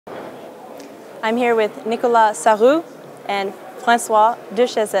I'm here with Nicolas Sarrut and François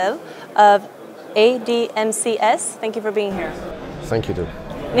Duchesel of ADMCS. Thank you for being here. Thank you too.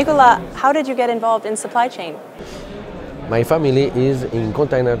 Nicolas, how did you get involved in supply chain? My family is in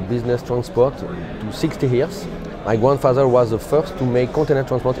container business transport to 60 years. My grandfather was the first to make container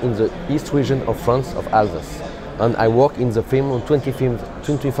transport in the east region of France, of Alsace. And I work in the firm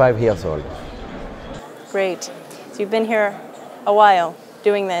 25 years old. Great. So you've been here a while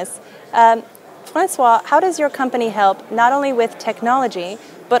doing this. François, how does your company help not only with technology,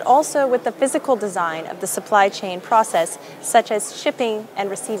 but also with the physical design of the supply chain process, such as shipping and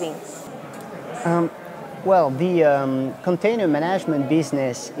receiving? Well, the container management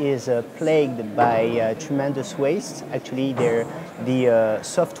business is plagued by tremendous waste. Actually, the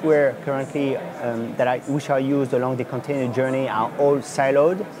software currently which are used along the container journey are all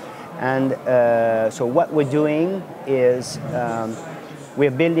siloed. And so what we're doing is we're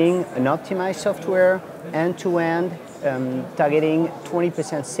building an optimized software end-to-end, targeting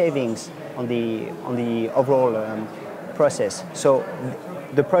 20% savings on the overall process. So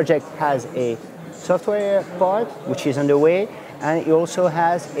the project has a software part which is underway, and it also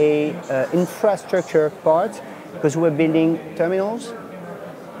has a infrastructure part because we're building terminals,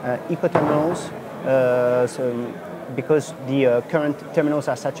 eco-terminals, because the current terminals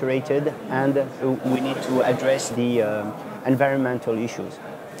are saturated and we need to address the environmental issues.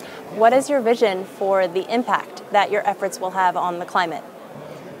 What is your vision for the impact that your efforts will have on the climate?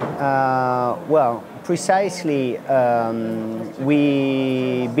 Well, precisely,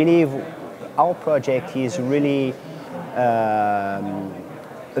 we believe our project is really a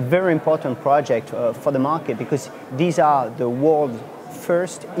very important project for the market because these are the world's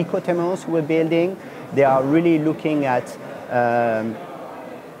first eco-terminals we're building. They are really looking at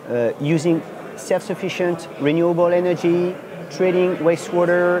using self-sufficient renewable energy, treating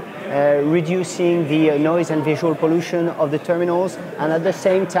wastewater, reducing the noise and visual pollution of the terminals, and at the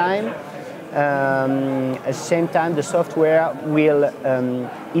same time, the software will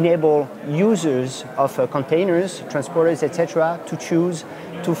enable users of containers, transporters, etc., to choose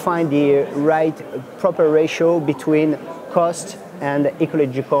to find the right proper ratio between cost and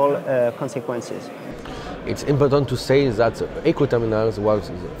ecological consequences. It's important to say that eco-terminals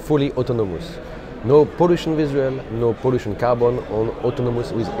was fully autonomous. No pollution visual, no pollution carbon, on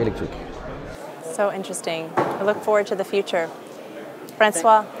autonomous with electric. So interesting. I look forward to the future.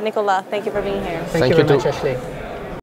 François, Nicolas, thank you for being here. Thank you very much, Ashley.